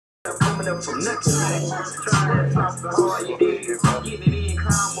coming up from nothing, man. Trying that soft and hard, you dig? Getting it in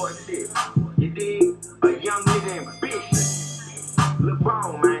clownboy shit. You dig? A young nigga ambitious. Lil'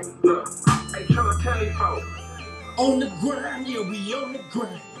 Bone, man. Look, hey, tell these folks. On the grind, yeah, we on the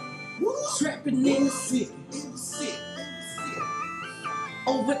grind. Trapping in the city.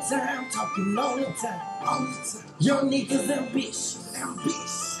 Overtime, talking all the time. Young niggas ambitious.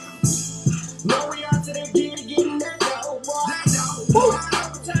 Now we out to that getting that dough, boy.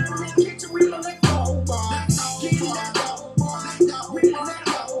 Overtime in the kitchen, we on that dough, boy. Getting that dough, boy. We on that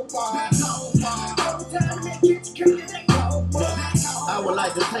dough, boy. Overtime in the kitchen, cooking that dough, boy. I would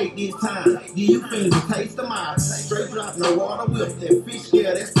like to take this time, give you things to taste of mine. Straight drop, no water, whip that fish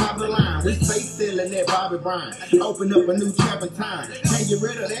scale, that's top of the line. We space selling that Bobby Bryan. Open up a new chapter time. Can't get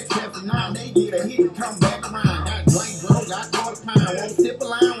rid of that chapter 9. They get a hit and come back around. Got drink, bro, got quarter pound. Won't sip a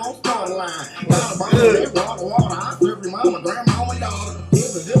line, won't start a line. Got a bottle, that water. I serve your mama, grandma, and daughter.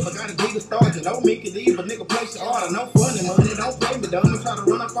 Here's a zip, I got a dig to start. You know, Mickey D, but nigga place your order. No funny money, don't play me dumb. Try to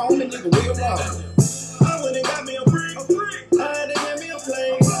run up on me, nigga, real raw. I went and got me a brick. I had to get me a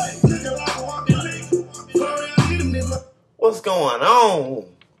plane. Looking like a walking lick. Sorry, I hit him this way. What's going on?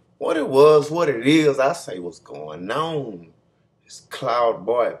 What it was, what it is, I say what's going on. It's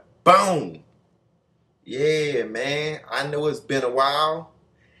Cloudboy Bone. Yeah, man, I know it's been a while.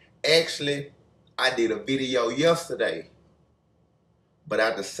 Actually, I did a video yesterday, but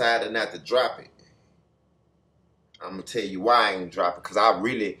I decided not to drop it. I'm going to tell you why I ain't drop it, because I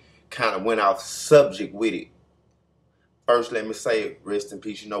really kind of went off subject with it. First, let me say, rest in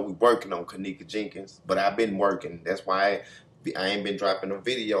peace. You know, we working on Kanika Jenkins, but I've been working. That's why I ain't been dropping no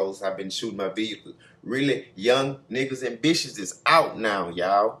videos. I've been shooting my videos. Really, Young Niggas Ambitious is out now,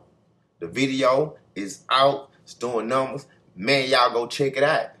 y'all. The video is out. It's doing numbers. Man, y'all go check it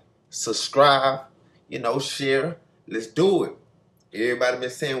out. Subscribe, you know, share. Let's do it. Everybody been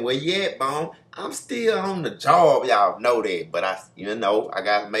saying, where you at, Bone? I'm still on the job, y'all know that. But I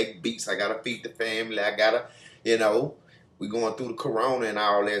gotta make beats. I gotta feed the family. I gotta, you know, we going through the corona and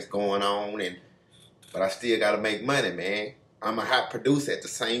all that's going on, but I still gotta make money, man. I'm a hot producer at the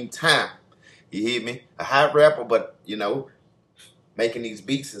same time. You hear me? A hot rapper, but you know, making these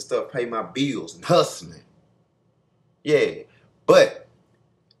beats and stuff, pay my bills and hustling. Yeah, but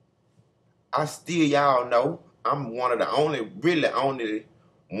I still, y'all know, I'm one of the only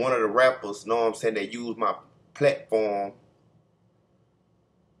one of the rappers, know what I'm saying, that use my platform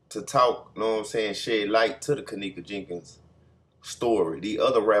to talk, know what I'm saying, shed light to the Kanika Jenkins story. The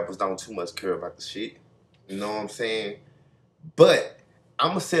other rappers don't too much care about the shit. You know what I'm saying? But I'm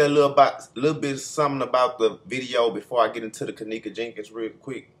gonna say a little bit something about the video before I get into the Kanika Jenkins real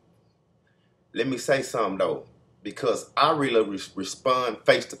quick. Let me say something though, because I really respond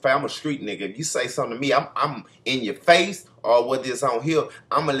face to face. I'm a street nigga. If you say something to me, I'm in your face, or whether it's on here,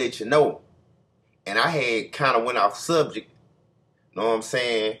 I'm gonna let you know. And I had kind of went off subject. Know what I'm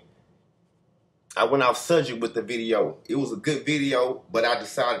saying? I went off subject with the video. It was a good video, but I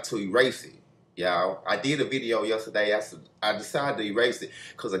decided to erase it, y'all. I did a video yesterday. I decided to erase it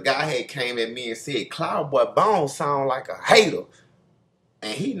because a guy had came at me and said, Cloudboy Bone sound like a hater.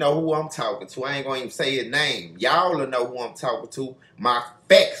 And he know who I'm talking to. I ain't going to even say his name. Y'all will know who I'm talking to. My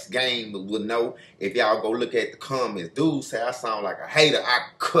FACTSGANG will know if y'all go look at the comments. Dude say I sound like a hater. I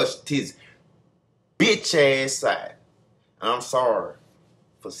cussed his bitch ass side. I'm sorry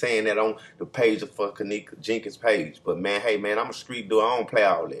for saying that on the page of Kanika Jenkins page. But man, hey man, I'm a street dude. I don't play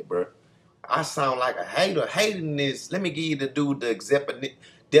all that, bro. I sound like a hater. Hating is, let me give you the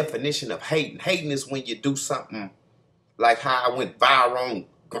definition of hating. Hating is when you do something like how I went viral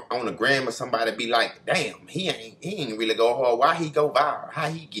on the gram, or somebody be like, damn, he ain't really go hard. Why he go viral? How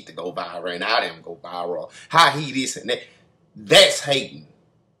he get to go viral and I didn't go viral? How he this and that? That's hating.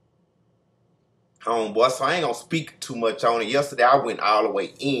 Homeboy, so I ain't gonna speak too much on it. Yesterday, I went all the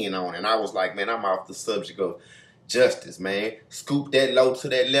way in on it, and I was like, man, I'm off the subject of justice, man. Scoop that low to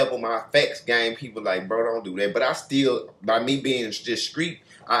that level. My FACTSGANG people like, bro, don't do that. But I still, by me being just street,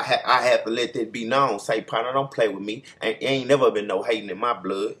 I have to let that be known. Say, partner, don't play with me. Ain't never been no hating in my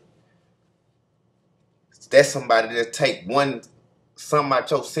blood. That's somebody that take something out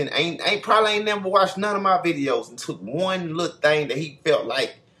your sin. Probably ain't never watched none of my videos and took one little thing that he felt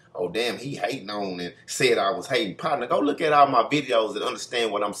like, oh, damn, he hating on and said I was hating. Partner, go look at all my videos and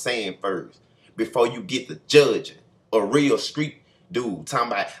understand what I'm saying first before you get to judging. A real street dude talking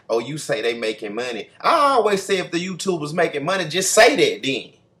about, oh, you say they making money. I always say if the YouTubers making money, just say that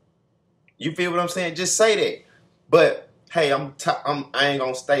then. You feel what I'm saying? Just say that. But, hey, I ain't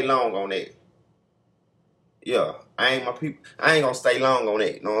going to stay long on that. Yeah, I ain't going to stay long on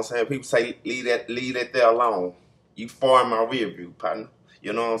that. You know what I'm saying? People say, leave that there alone. You far in my rear view, partner.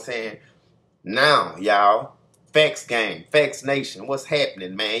 You know what I'm saying? Now, y'all, Facts Gang, Facts Nation, what's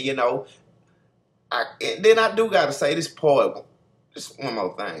happening, man? You know, and then I do gotta say this part, just one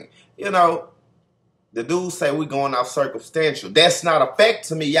more thing. You know, the dudes say we going off circumstantial. That's not a fact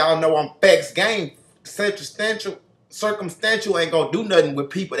to me. Y'all know I'm Facts Gang. Circumstantial ain't gonna do nothing with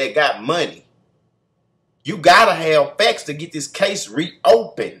people that got money. You gotta have facts to get this case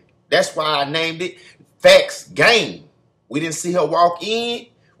reopened. That's why I named it Facts Gang. We didn't see her walk in.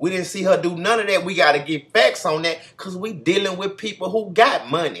 We didn't see her do none of that. We gotta get facts on that because we dealing with people who got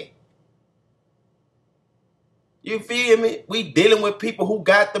money. You feel me? We dealing with people who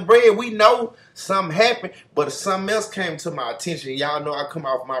got the bread. We know something happened, but if something else came to my attention, y'all know I come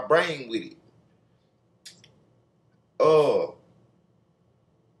off my brain with it.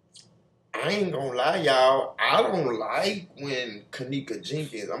 I ain't gonna lie, y'all. I don't like when Kanika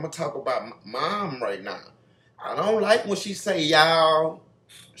Jenkins, I'm gonna talk about mom right now. I don't like when she say y'all.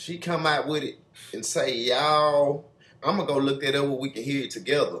 She come out with it and say y'all. I'm gonna go look that up where we can hear it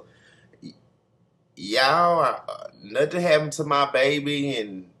together. Y'all, nothing happened to my baby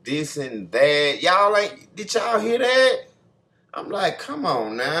and this and that. Y'all ain't, did y'all hear that? I'm like, come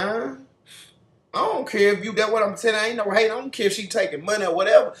on now. I don't care if you, that what I'm saying. I ain't no hate. I don't care if she taking money or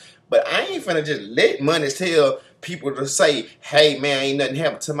whatever. But I ain't finna just let money tell people to say, hey, man, ain't nothing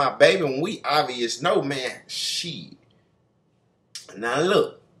happened to my baby. When we obvious know, man, shit. Now,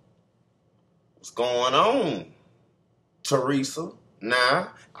 look. What's going on, Teresa?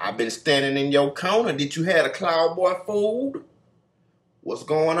 Now, I've been standing in your corner. Did you have a Cloudboy food? What's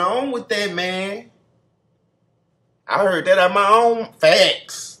going on with that, man? I heard that out my own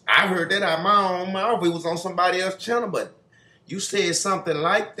facts. I heard that out my own mouth. It was on somebody else's channel, but you said something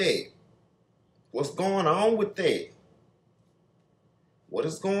like that. What's going on with that? What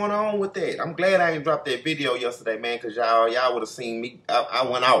is going on with that? I'm glad I ain't dropped that video yesterday, man, because y'all would have seen me. I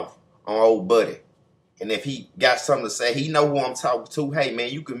went off on old buddy. And if he got something to say, he know who I'm talking to. Hey, man,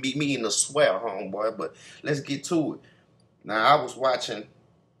 you can meet me in the swear, homeboy. But let's get to it. Now, I was watching.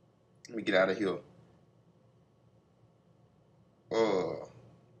 Let me get out of here.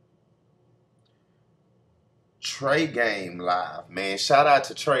 Trey Game live, man. Shout out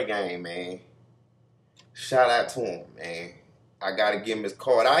to Trey Game, man. Shout out to him, man. I gotta give him his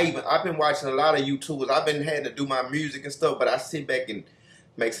card. I've been watching a lot of YouTubers. I've been having to do my music and stuff, but I sit back and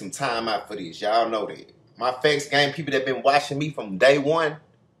make some time out for this. Y'all know that. My Facts Game people that been watching me from day one,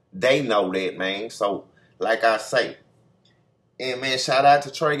 they know that, man. So, like I say, and man, shout out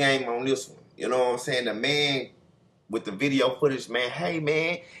to Trey Game on this one. You know what I'm saying? The man with the video footage, man. Hey,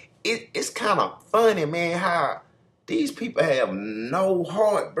 man, it's kind of funny, man, how these people have no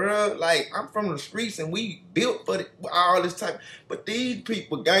heart, bro. Like, I'm from the streets and we built for all this type. But these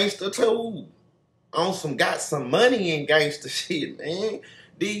people gangster too. On some got some money and gangster shit, man.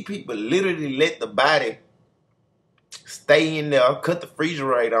 These people literally let the body stay in there, cut the freeze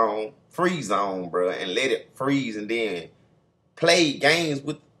on, bro, and let it freeze and then play games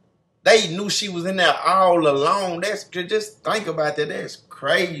with. They knew she was in there all along. That's just think about that. That's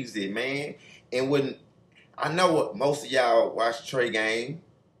crazy, man. And when I know what most of y'all watch Trey Game,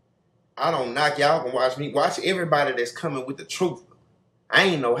 I don't knock y'all can watch me. Watch everybody that's coming with the truth. I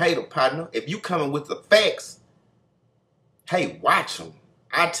ain't no hater, partner. If you coming with the facts, hey, watch them.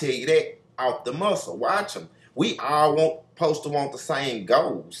 I tell you that off the muscle. Watch them. We all supposed to want the same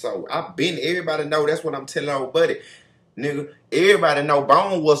goal. So everybody know that's what I'm telling old buddy. Nigga, everybody know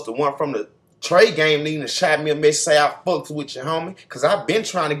Bone was the one from the Trey Game needing to shot me a message say I fucked with you, homie. Because I've been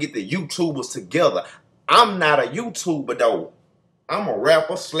trying to get the YouTubers together. I'm not a YouTuber, though. I'm a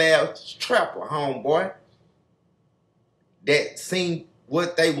rapper / trapper, homeboy. That seen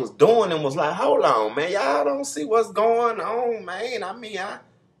what they was doing and was like, hold on, man. Y'all don't see what's going on, man. I mean,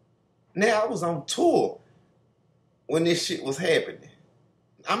 I was on tour when this shit was happening.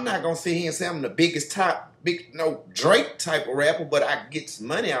 I'm not going to sit here and say I'm the biggest Drake type of rapper, but I get some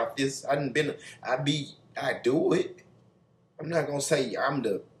money off this. I do it. I'm not going to say I'm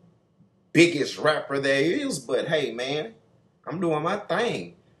the biggest rapper there is, but hey, man, I'm doing my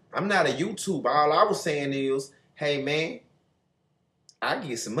thing. I'm not a YouTuber. All I was saying is, hey, man, I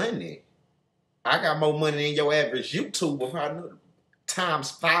get some money. I got more money than your average YouTuber, partner,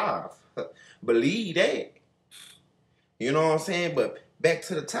 ×5. Believe that. You know what I'm saying? But back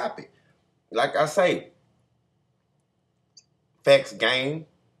to the topic. Like I say, Facts Gang,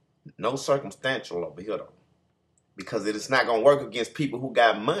 no circumstantial over here, though. Because it is not going to work against people who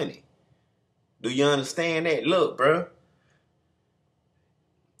got money. Do you understand that? Look, bro.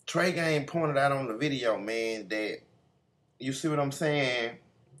 Trey Gang pointed out on the video, man, that, you see what I'm saying?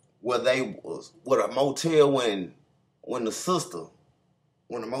 Where they was with a motel when the sister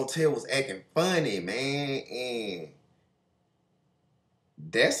when the motel was acting funny, man, and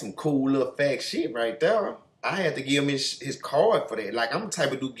that's some cool little fact shit right there. I had to give him his card for that. Like, I'm the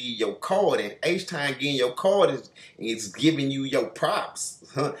type of dude give you your card, and H-Time getting your card is giving you your props.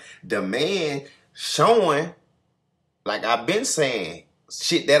 The man showing, like I've been saying,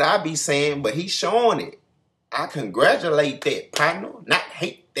 shit that I be saying, but he's showing it. I congratulate that, partner, not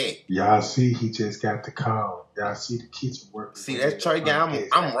hate that. Y'all see, he just got the call. Y'all see the kitchen work. See, that's Trey guy.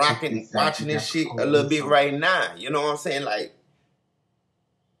 I'm rocking, watching this shit a little bit right now. You know what I'm saying? Like,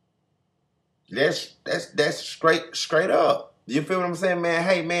 that's straight up. You feel what I'm saying, man?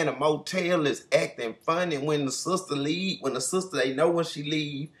 Hey, man, the motel is acting funny when the sister leave. When the sister, they know when she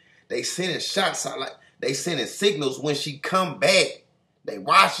leave, they sending shots out, like they sending signals when she come back. They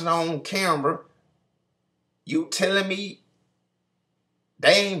watching on camera. You telling me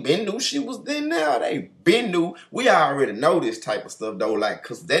they ain't been knew she was in there? They been knew. We already know this type of stuff though, like,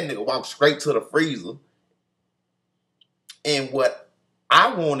 cause that nigga walked straight to the freezer. And what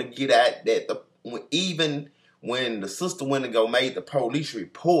I want to get at that even when the sister went to go made the police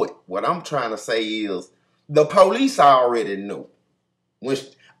report, what I'm trying to say is the police already knew. When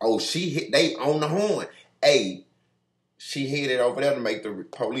they on the horn. Hey, she headed over there to make the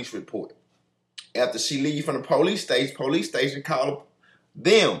police report. After she leave from the police station called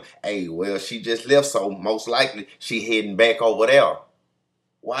them. Hey, well, she just left, so most likely she heading back over there.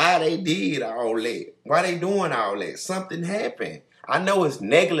 Why they did all that? Why they doing all that? Something happened. I know it's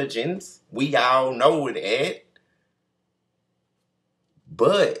negligence. We all know that.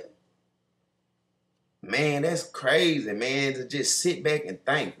 But, man, that's crazy, man, to just sit back and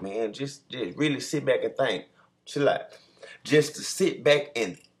think, man. Just really sit back and think. Just to sit back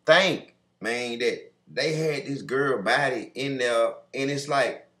and think, man, that they had this girl body in there, and it's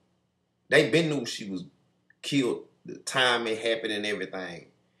like they been knew she was killed the time it happened and everything.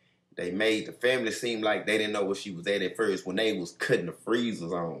 They made the family seem like they didn't know where she was at first when they was cutting the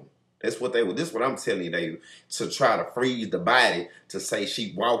freezers on. That's what they were. This is what I'm telling you. They to try to freeze the body to say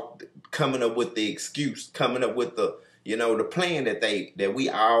she walked, coming up with the excuse, coming up with the, you know, the plan that we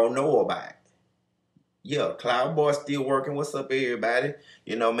all know about. Yeah, Cloudboy still working. What's up, everybody?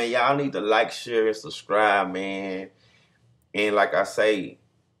 You know, man, y'all need to like, share, and subscribe, man. And like I say,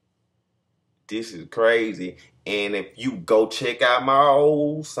 this is crazy. And if you go check out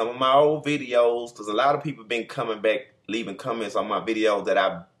some of my old videos, because a lot of people been coming back, leaving comments on my videos that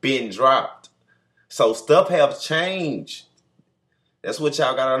I've been dropped. So stuff has changed. That's what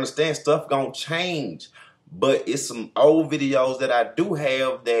y'all got to understand. Stuff gonna change. But it's some old videos that I do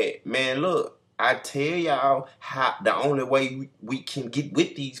have that, man, look, I tell y'all how the only way we can get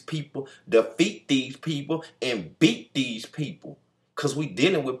with these people, defeat these people, and beat these people. Because we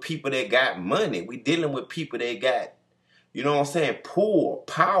dealing with people that got money. We dealing with people that got, you know what I'm saying, poor,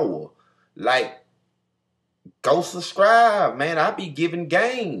 power. Like, go subscribe, man. I be giving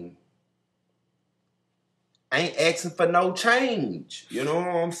game. I ain't asking for no change. You know what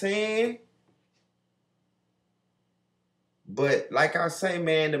I'm saying? But like I say,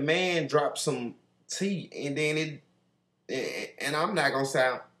 man, the man dropped some tea, and then and I'm not gonna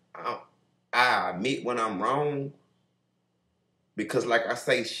say I admit when I'm wrong, because like I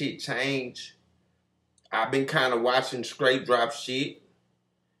say, shit change. I've been kind of watching straight drop shit.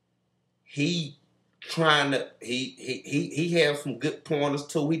 He trying to he have some good pointers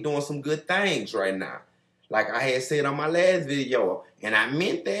too. He doing some good things right now. Like I had said on my last video, and I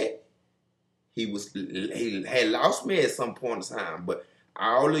meant that. He had lost me at some point in time, but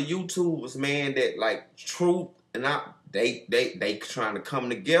all the YouTubers, man, that like truth and they trying to come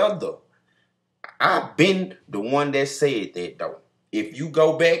together. I've been the one that said that though. If you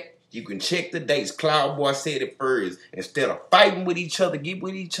go back, you can check the dates. Cloudboy said it first. Instead of fighting with each other, get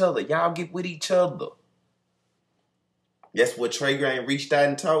with each other. Y'all get with each other. That's what Trey Graham reached out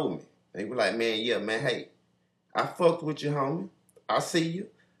and told me. They were like, man, yeah, man, hey, I fucked with you, homie. I see you.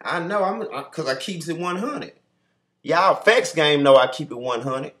 I know, because I keeps it 100. Y'all FACTSGANG know I keep it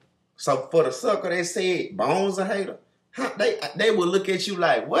 100. So for the sucker that said Bone's a hater, they will look at you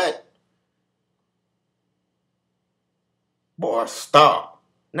like, what? Boy, stop.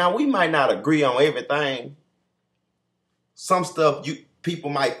 Now, we might not agree on everything. Some stuff people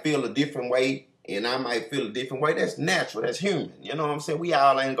might feel a different way, and I might feel a different way. That's natural. That's human. You know what I'm saying? We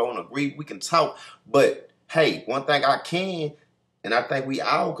all ain't going to agree. We can talk. But, hey, one thing I can, and I think we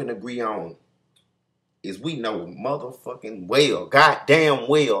all can agree on, is we know motherfucking well, goddamn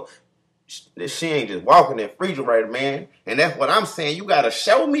well, that she ain't just walking in refrigerator, man. And that's what I'm saying. You got to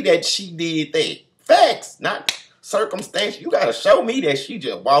show me that she did that. Facts, not circumstance. You got to show me that she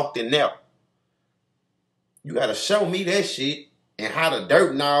just walked in there. You got to show me that shit. and how the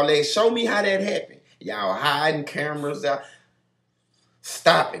dirt and all that. Show me how that happened. Y'all hiding cameras out.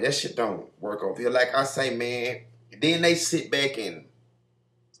 Stop it. That shit don't work over here. Like I say, man. Then they sit back and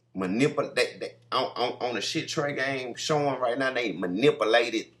manipulate on the shit Trey game showing right now. They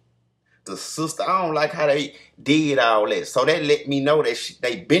manipulated the sister. I don't like how they did all that. So that let me know that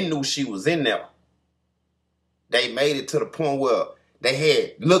they been knew she was in there. They made it to the point where they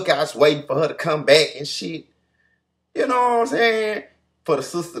had lookouts waiting for her to come back and shit. You know what I'm saying? For the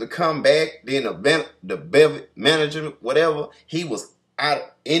sister to come back, then the manager, whatever, he was out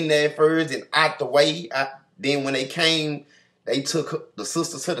in there first and out the way. Then when they came, they took the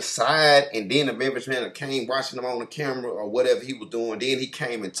sister to the side, and then the beverage manager came watching them on the camera or whatever he was doing. Then he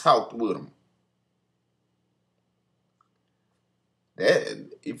came and talked with them. That,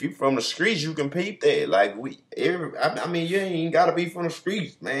 if you from the streets, you can peep that. Like I mean, you ain't gotta be from the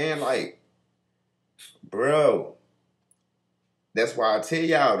streets, man. Like, bro, that's why I tell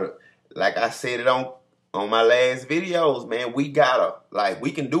y'all, like I said it on my last videos, man. We gotta, like,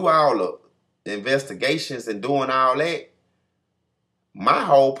 we can do all the investigations and doing all that. My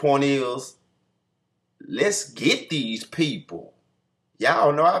whole point is, let's get these people.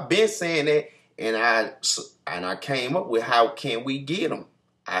 Y'all know I've been saying that, and I came up with how can we get them.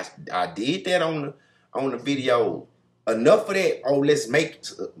 I did that on the video. Enough of that. Oh,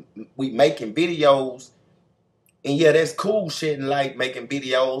 we making videos, and yeah, that's cool shit and like making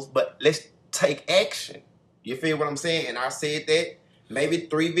videos, but let's take action. You feel what I'm saying? And I said that maybe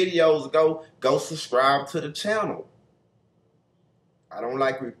 3 videos ago. Go subscribe to the channel. I don't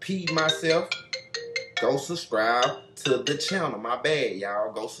like repeating myself. Go subscribe to the channel. My bad,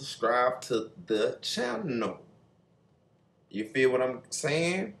 y'all. Go subscribe to the channel. You feel what I'm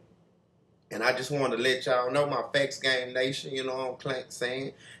saying? And I just want to let y'all know, my FACTSGANG Nation, you know what I'm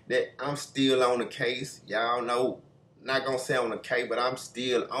saying, that I'm still on the case. Y'all know, not going to say on the case, but I'm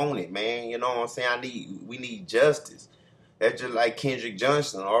still on it, man. You know what I'm saying? We need justice. That's just like Kendrick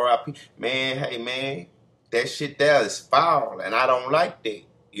Johnson, R.I.P. Man, hey, man, that shit there is foul, and I don't like that.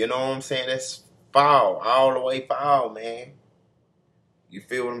 You know what I'm saying? That's foul, all the way foul, man. You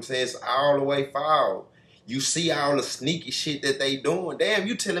feel what I'm saying? It's all the way foul. You see all the sneaky shit that they doing. Damn,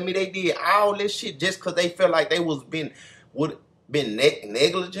 you telling me they did all this shit just because they felt like they would been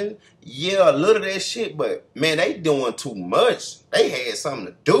negligent? Yeah, a little of that shit, but man, they doing too much. They had something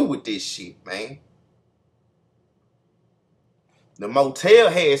to do with this shit, man. The motel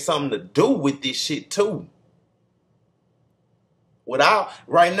had something to do with this shit too.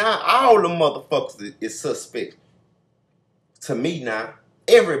 Right now, all the motherfuckers is suspect. To me now,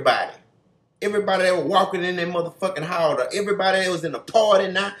 everybody that was walking in that motherfucking hall, everybody that was in the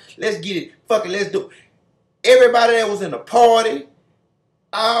party now, let's get it, fucking let's do it. Everybody that was in the party,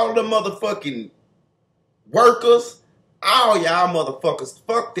 all the motherfucking workers, all y'all motherfuckers,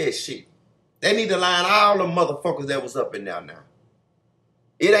 fuck that shit. They need to line all the motherfuckers that was up in there now.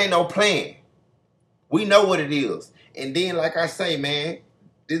 It ain't no plan. We know what it is. And then, like I say, man,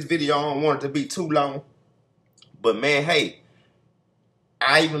 this video, I don't want it to be too long. But, man, hey,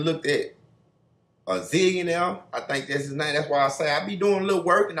 I even looked at a zillionaire. I think that's his name. That's why I say I be doing a little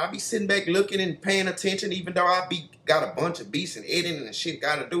work, and I be sitting back looking and paying attention, even though I got a bunch of beats and editing and shit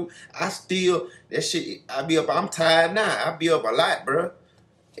got to do. I be up. I'm tired now. I be up a lot, bro.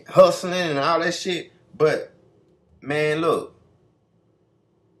 Hustling and all that shit. But, man, look.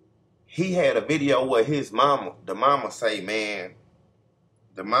 He had a video where the mama say,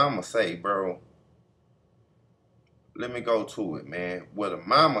 bro, let me go to it, man. Where the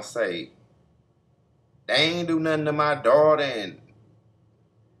mama say, they ain't do nothing to my daughter, and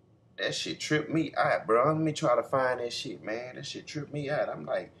that shit tripped me out, bro. Let me try to find that shit, man. That shit tripped me out. I'm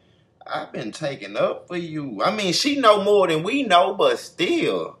like, I've been taking up for you. I mean, she know more than we know, but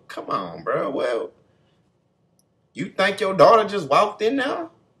still, come on, bro. Well, you think your daughter just walked in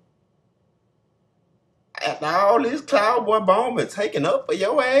now? After all this Cloudboy Bone been taking up for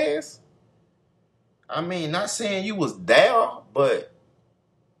your ass? I mean, not saying you was there, but,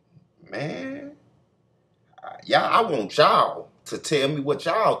 man, I want y'all to tell me what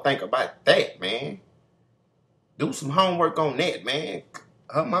y'all think about that, man. Do some homework on that, man.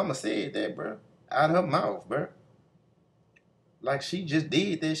 Her mama said that, bro. Out of her mouth, bro. Like she just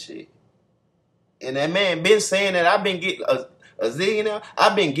did that shit. And that man been saying that. I've been getting a zillionaire.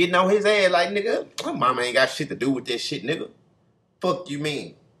 I've been getting on his ass like, nigga, my mama ain't got shit to do with this shit, nigga. Fuck you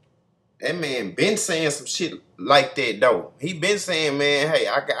mean? That man been saying some shit like that, though. He been saying, man, hey,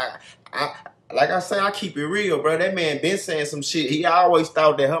 like I say, I keep it real, bro. That man been saying some shit. He always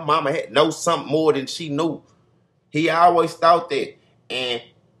thought that her mama had know something more than she knew. He always thought that. And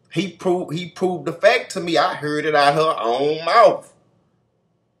He proved the fact to me. I heard it out her own mouth.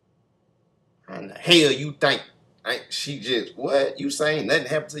 How in the hell you think? She just, what? You saying nothing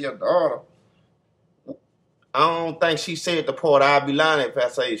happened to your daughter? I don't think she said the part. I'd be lying if I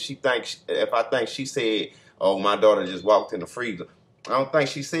say if I think she said, oh, my daughter just walked in the freezer. I don't think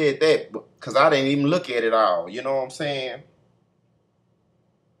she said that because I didn't even look at it all. You know what I'm saying?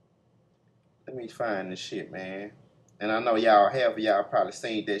 Let me find this shit, man. And I know y'all probably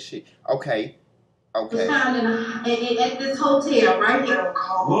seen that shit. Okay. Was found at this hotel right here.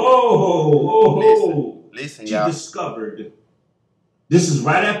 Whoa. Listen, she y'all. Discovered. This is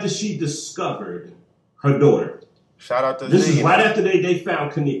right after she discovered her daughter. Shout out to This is right after they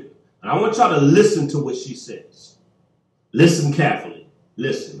found Kanika. And I want y'all to listen to what she says. Listen carefully.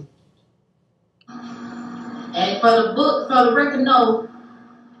 Listen. And for the record, no,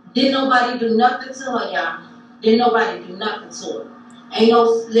 didn't nobody do nothing to her, y'all. Didn't nobody do nothing to her. Ain't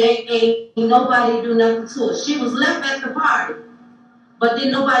nobody do nothing to her. She was left at the party, but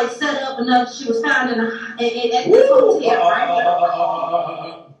didn't nobody set up or nothing. She was found at this hotel right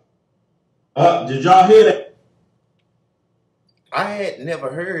here. Did y'all hear that? I had never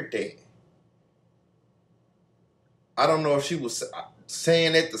heard that. I don't know if she was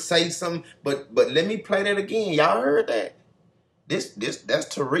saying that to say something, but let me play that again. Y'all heard that? That's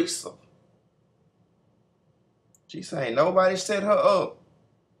Teresa. She saying nobody set her up.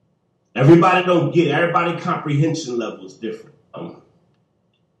 Everybody don't get it. Everybody comprehension level is different.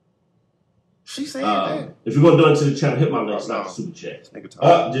 She said that. If you're gonna do it to the channel, hit my link, not the super chat.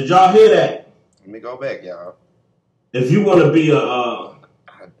 Nigga did y'all hear that? Let me go back, y'all. If you want to be a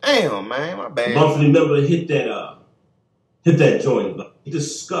damn man, my bad. monthly member, hit that join button. He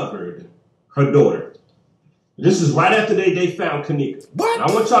discovered her daughter. This is right after they found Kanika. What? And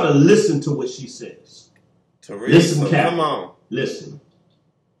I want y'all to listen to what she says. Teresa, listen, come on. Listen.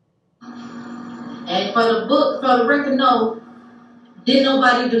 And for the record, no, didn't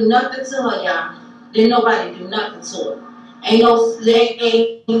nobody do nothing to her, y'all. Didn't nobody do nothing to her. Ain't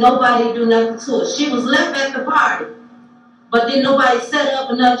nobody do nothing to her. She was left at the party, but didn't nobody set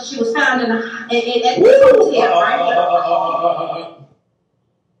up or nothing. She was found at this hotel right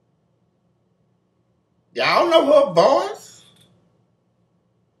here. Y'all know her voice?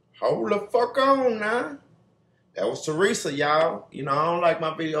 Hold the fuck on now. That was Teresa, y'all. You know, I don't like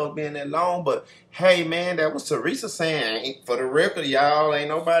my videos being that long, but hey, man, that was Teresa saying, for the record, y'all, ain't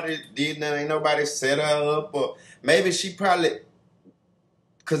nobody did nothing, ain't nobody set her up, or maybe she probably,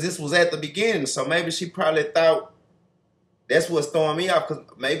 because this was at the beginning, so maybe she probably thought, that's what's throwing me off, because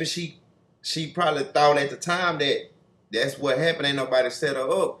maybe she probably thought at the time that that's what happened, ain't nobody set her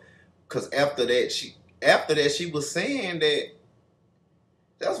up, because after that, she was saying that.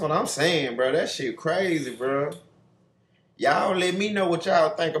 That's what I'm saying, bro. That shit crazy, bro. Y'all let me know what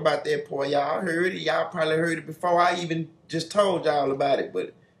y'all think about that part. Y'all heard it. Y'all probably heard it before I even just told y'all about it.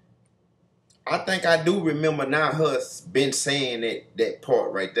 But I think I do remember now her been saying that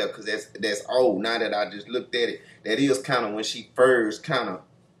part right there, because that's old. Now that I just looked at it, that is kind of when she first kind of,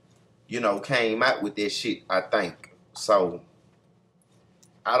 you know, came out with that shit, I think. So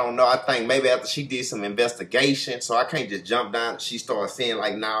I don't know. I think maybe after she did some investigation, so I can't just jump down. She started saying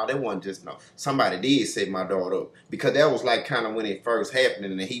like, nah, that wasn't just no. Somebody did set my daughter up, because that was like kind of when it first happened,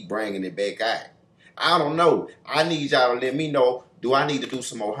 and then he bringing it back out. I don't know. I need y'all to let me know. Do I need to do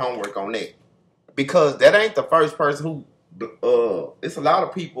some more homework on that? Because that ain't the first person who. It's a lot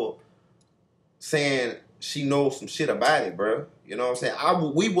of people saying she knows some shit about it, bro. You know what I'm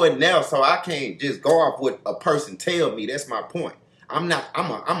saying? We wasn't there, so I can't just go off what a person tell me. That's my point. I'm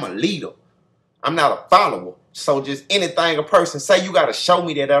a leader. I'm not a follower. So just anything a person say, you gotta show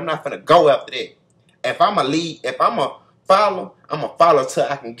me that. I'm not gonna go after that. If I'm a follower till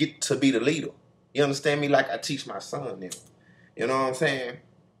I can get to be the leader. You understand me? Like I teach my son now. You know what I'm saying?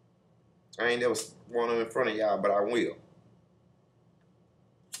 I ain't never want them in front of y'all, but I will.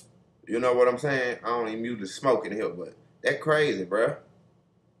 You know what I'm saying? I don't even usually smoke in here, but that crazy, bruh.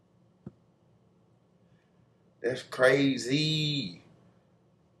 That's crazy.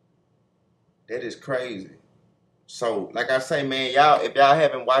 That is crazy. So, like I say, man, y'all, if y'all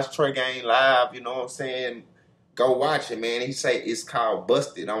haven't watched Troy Gang live, you know what I'm saying, go watch it, man. He say it's called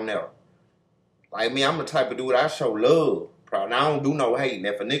Busted on there. Like me, I'm the type of dude, I show love. Probably, I don't do no hating.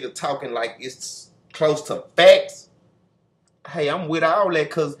 If a nigga talking like it's close to facts, hey, I'm with all that,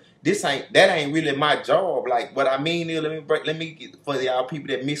 because that ain't really my job. Like, what I mean is, let me get for y'all people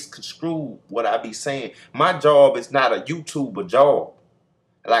that misconstrue what I be saying. My job is not a YouTuber job.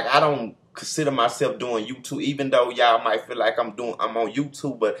 Like, I don't consider myself doing YouTube, even though y'all might feel like I'm on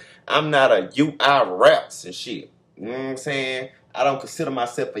YouTube, but I'm not I raps and shit. You know what I'm saying? I don't consider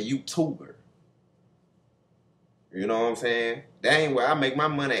myself a YouTuber. You know what I'm saying? That ain't where I make my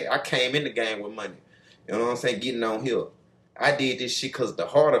money. I came in the game with money. You know what I'm saying? Getting on here. I did this shit because of the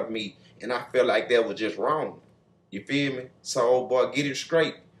heart of me, and I felt like that was just wrong. You feel me? So, old boy, get it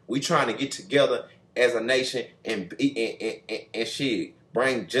straight. We trying to get together as a nation and shit,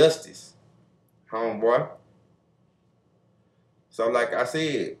 bring justice, homeboy. So, like I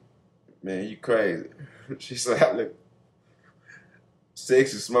said, man, you crazy. She said, I look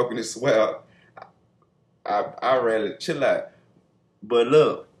sexy, smoking this swell. I really chill out. But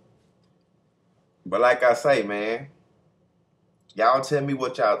look, like I say, man, y'all tell me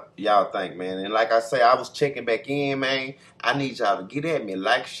what y'all think, man. And like I say, I was checking back in, man. I need y'all to get at me,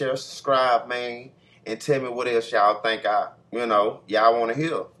 like, share, subscribe, man, and tell me what else y'all think y'all want to hear.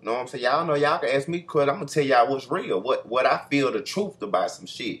 You know what I'm saying? Y'all know y'all can ask me questions. I'm gonna tell y'all what's real, what I feel the truth about some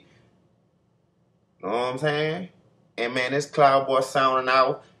shit. You know what I'm saying? And man, this Cloudboy sounding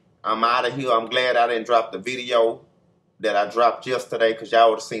out. I'm out of here. I'm glad I didn't drop the video that I dropped yesterday, because y'all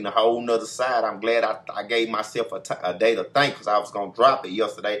would have seen a whole nother side. I'm glad I gave myself a day to think, because I was going to drop it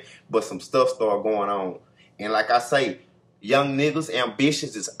yesterday, but some stuff started going on. And like I say, Young Niggas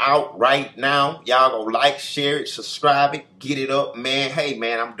Ambitious is out right now. Y'all go like, share it, subscribe it, get it up, man. Hey,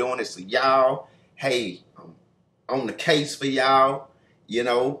 man, I'm doing this for y'all. Hey, I'm on the case for y'all. You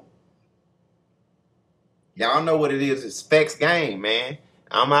know, y'all know what it is. It's FACTSGANG, man.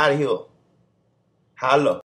 I'm out of here. Holla.